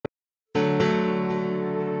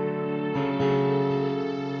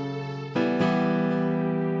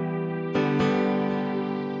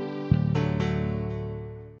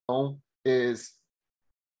is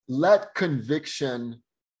let conviction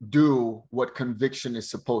do what conviction is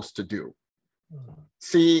supposed to do.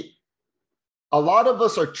 See, a lot of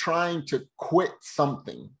us are trying to quit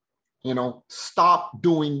something, stop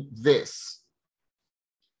doing this.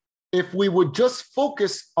 If we would just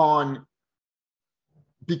focus on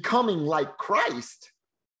becoming like Christ,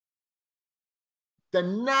 the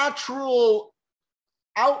natural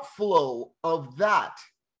outflow of that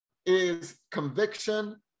is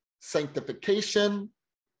conviction, sanctification.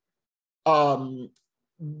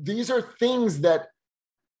 These are things that,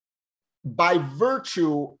 by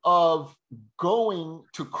virtue of going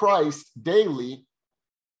to Christ daily,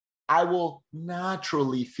 I will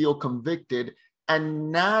naturally feel convicted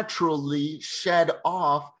and naturally shed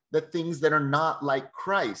off the things that are not like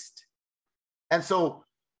Christ. And so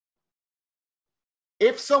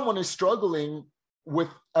if someone is struggling with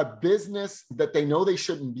a business that they know they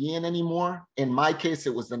shouldn't be in anymore, in my case,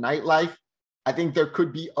 it was the nightlife. I think there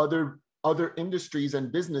could be other industries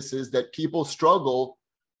and businesses that people struggle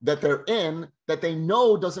that they're in, that they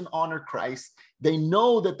know doesn't honor Christ. They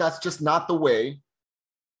know that that's just not the way.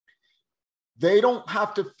 They don't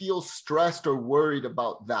have to feel stressed or worried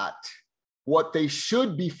about that. What they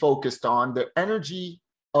should be focused on, the energy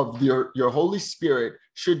of your Holy Spirit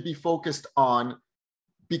should be focused on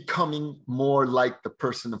becoming more like the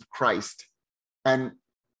person of Christ. And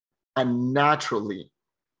naturally,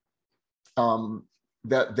 the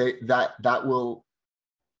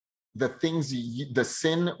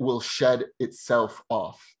sin will shed itself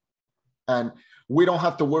off. And we don't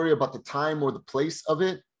have to worry about the time or the place of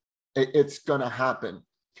it. It's going to happen.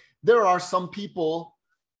 There are some people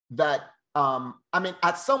that,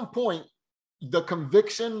 at some point, the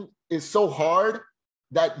conviction is so hard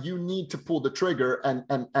that you need to pull the trigger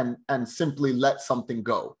and simply let something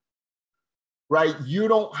go, right? You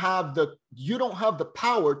don't have the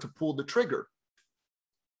power to pull the trigger.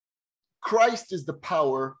 Christ is the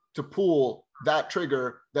power to pull that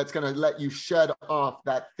trigger that's going to let you shed off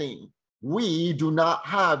that thing. We do not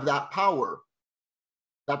have that power.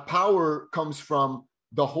 That power comes from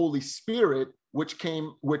the Holy Spirit, which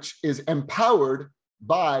is empowered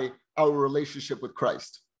by our relationship with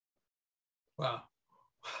Christ. Wow.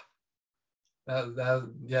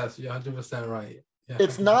 Yes, you're 100% right. Yeah.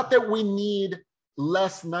 It's not that we need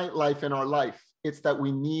less nightlife in our life. It's that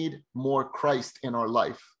we need more Christ in our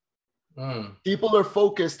life. People are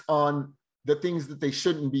focused on the things that they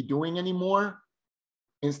shouldn't be doing anymore,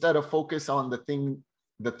 instead of focus on the thing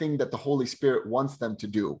that the Holy Spirit wants them to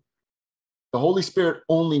do. The Holy Spirit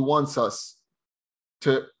only wants us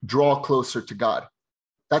to draw closer to God.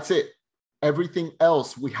 That's it. Everything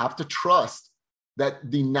else, we have to trust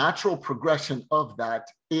that the natural progression of that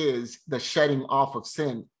is the shedding off of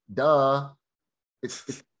sin. Duh.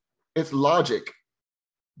 It's logic.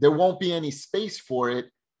 There won't be any space for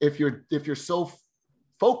it if you're so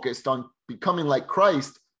focused on becoming like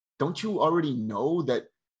Christ. Don't you already know that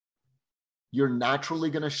you're naturally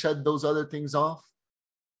going to shed those other things off?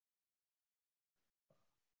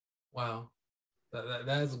 Wow.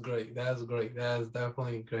 That's great. That's great. That's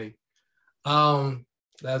definitely great.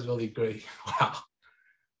 That's really great.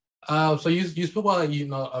 Wow. So you spoke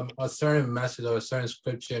about a certain message or a certain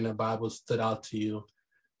scripture in the Bible stood out to you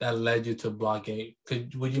that led you to blogging.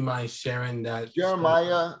 Would you mind sharing that?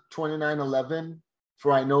 Jeremiah 29:11,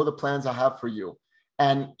 for I know the plans I have for you.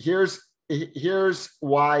 And here's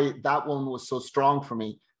why that one was so strong for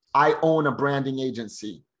me. I own a branding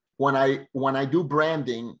agency. When I do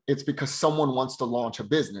branding, it's because someone wants to launch a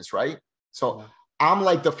business, right? So I'm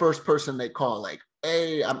like the first person they call, like,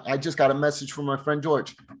 hey, I just got a message from my friend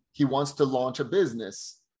George. He wants to launch a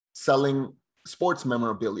business selling sports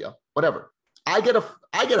memorabilia, whatever. I get a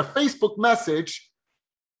Facebook message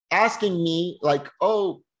asking me like,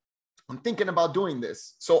 oh, I'm thinking about doing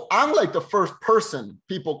this. So I'm like the first person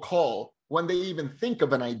people call when they even think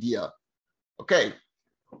of an idea. Okay,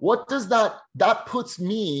 what does that puts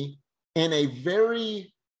me in a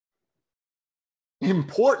very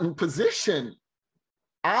important position.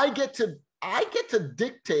 I get to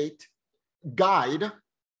dictate, guide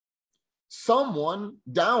someone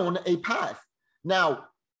down a path. Now,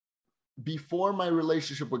 before my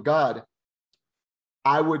relationship with God,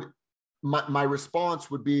 my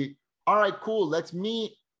response would be, all right, cool, let's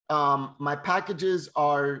meet. My packages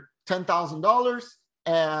are $10,000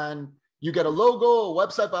 and you get a logo, a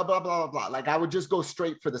website, blah, blah, blah, blah, blah. Like I would just go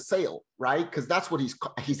straight for the sale, right? Because that's what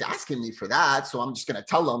he's asking me for that. So I'm just going to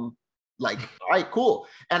tell him like, all right, cool.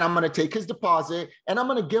 And I'm going to take his deposit and I'm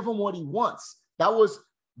going to give him what he wants. That was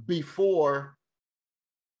before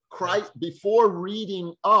Christ, before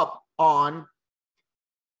reading up on,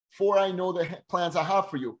 for I know the plans I have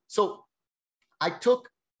for you. So I took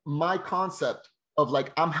my concept of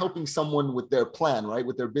like, I'm helping someone with their plan, right?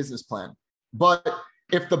 With their business plan. But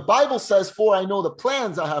if the Bible says, for I know the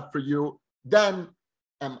plans I have for you, then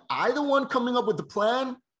am I the one coming up with the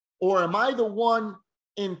plan, or am I the one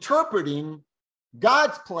interpreting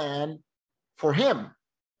God's plan for him?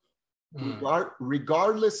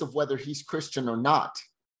 Regardless of whether he's Christian or not,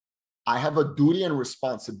 I have a duty and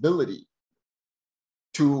responsibility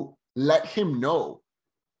to let him know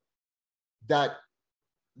that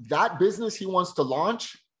that business he wants to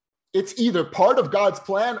launch, it's either part of God's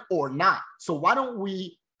plan or not. So why don't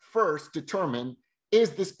we first determine,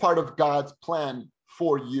 is this part of God's plan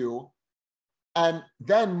for you? And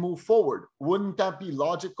then move forward. Wouldn't that be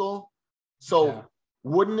logical? So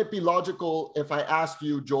wouldn't it be logical if I asked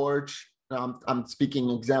you, George, I'm speaking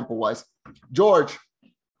example-wise, George,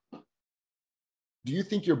 do you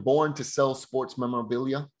think you're born to sell sports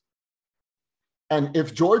memorabilia? And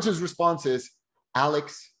if George's response is,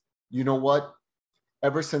 Alex, you know what?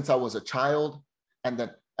 Ever since I was a child, and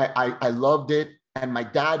then I loved it, and my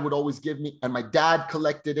dad would always give me, and my dad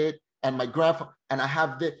collected it, and my grandfather, and I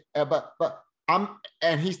have this,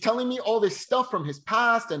 and he's telling me all this stuff from his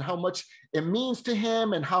past and how much it means to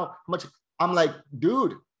him and how much, I'm like,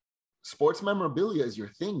 dude, sports memorabilia is your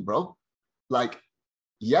thing, bro. Like,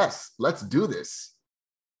 yes, let's do this.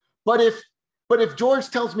 But if George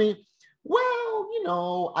tells me, well, you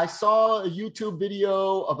know, I saw a YouTube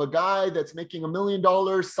video of a guy that's making $1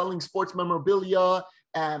 million selling sports memorabilia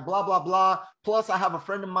and blah, blah, blah. Plus I have a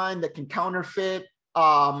friend of mine that can counterfeit,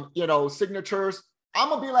 signatures. I'm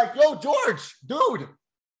gonna be like, yo, George, dude,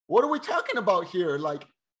 what are we talking about here? Like,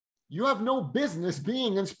 you have no business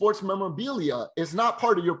being in sports memorabilia. It's not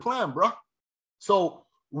part of your plan, bro. So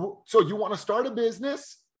you want to start a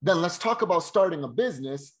business? Then let's talk about starting a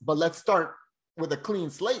business, but let's start with a clean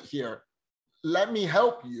slate here. Let me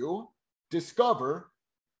help you discover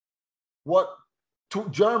what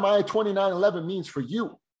Jeremiah 29:11 means for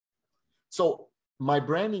you. So my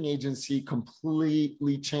branding agency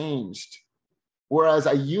completely changed. Whereas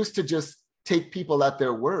I used to just take people at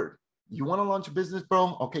their word. You want to launch a business,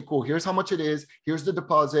 bro? Okay, cool. Here's how much it is. Here's the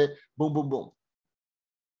deposit. Boom, boom, boom.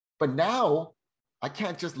 But now I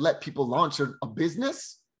can't just let people launch a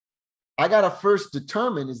business. I got to first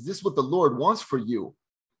determine, is this what the Lord wants for you?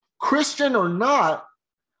 Christian or not,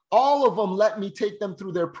 all of them let me take them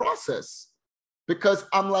through their process, because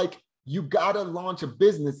I'm like, you got to launch a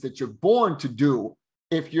business that you're born to do.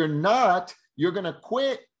 If you're not, you're going to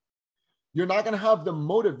quit. You're not going to have the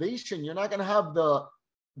motivation. You're not going to have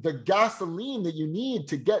the gasoline that you need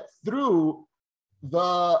to get through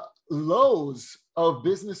the lows of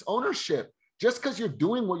business ownership. Just because you're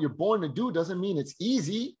doing what you're born to do doesn't mean it's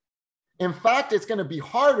easy. In fact, it's going to be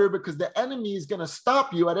harder because the enemy is going to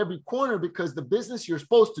stop you at every corner, because the business you're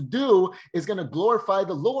supposed to do is going to glorify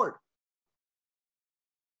the Lord.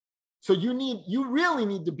 So you really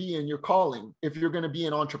need to be in your calling if you're going to be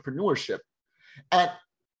in entrepreneurship. And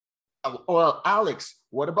well, Alex,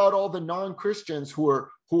 what about all the non-Christians who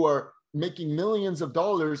are making millions of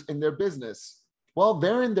dollars in their business? Well,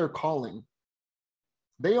 they're in their calling.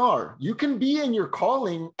 They are. You can be in your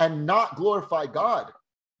calling and not glorify God.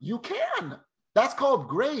 You can. That's called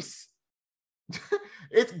grace.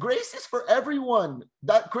 Grace is for everyone.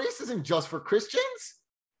 That grace isn't just for Christians.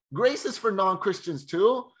 Grace is for non-Christians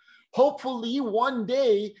too. Hopefully one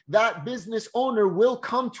day that business owner will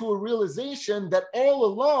come to a realization that all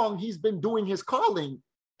along he's been doing his calling,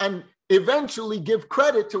 and eventually give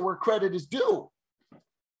credit to where credit is due.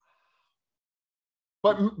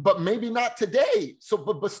 But maybe not today. So,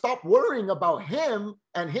 but stop worrying about him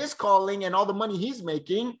and his calling and all the money he's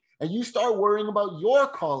making, and you start worrying about your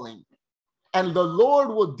calling. And the Lord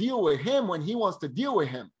will deal with him when he wants to deal with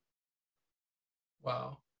him.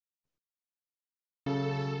 Wow.